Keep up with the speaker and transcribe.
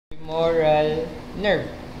femoral nerve.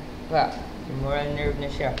 Femoral nerve na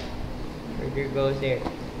siya. Further goes there.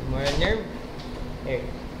 Femoral nerve. There.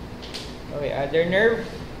 Okay, other nerve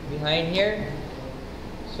behind here.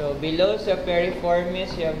 So below sa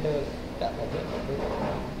piriformis, you have the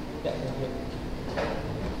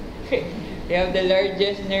you have the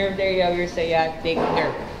largest nerve there. You have your sciatic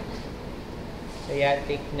nerve.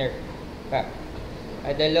 Sciatic nerve.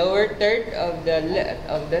 At the lower third of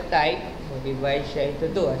the thigh, we'll divide siya into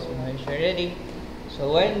two, as we mentioned already.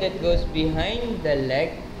 So one that goes behind the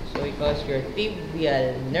leg, so it calls your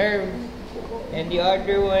tibial nerve. And the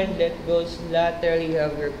other one that goes laterally, you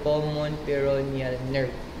have your common peroneal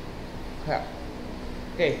nerve.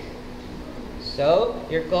 Okay. So,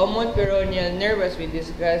 your common peroneal nerve, as we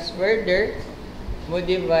discussed further, will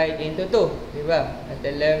divide into two. Diba? At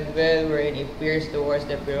the level wherein it pierces towards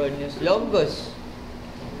the peroneus longus.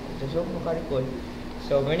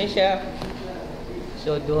 So, ano siya?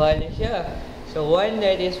 So, duha na siya. So, one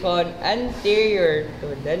that is found anterior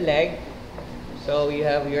to the leg. So, you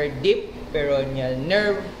have your deep peroneal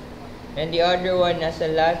nerve. And the other one, nasa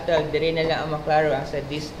lateral, dire na lang ang maklaro ang sa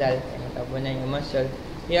distal. Natapunan yung muscle.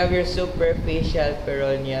 You have your superficial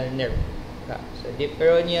peroneal nerve. So, deep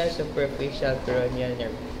peroneal, superficial peroneal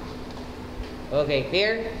nerve. Okay,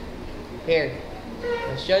 clear? Clear.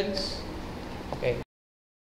 Questions? Okay.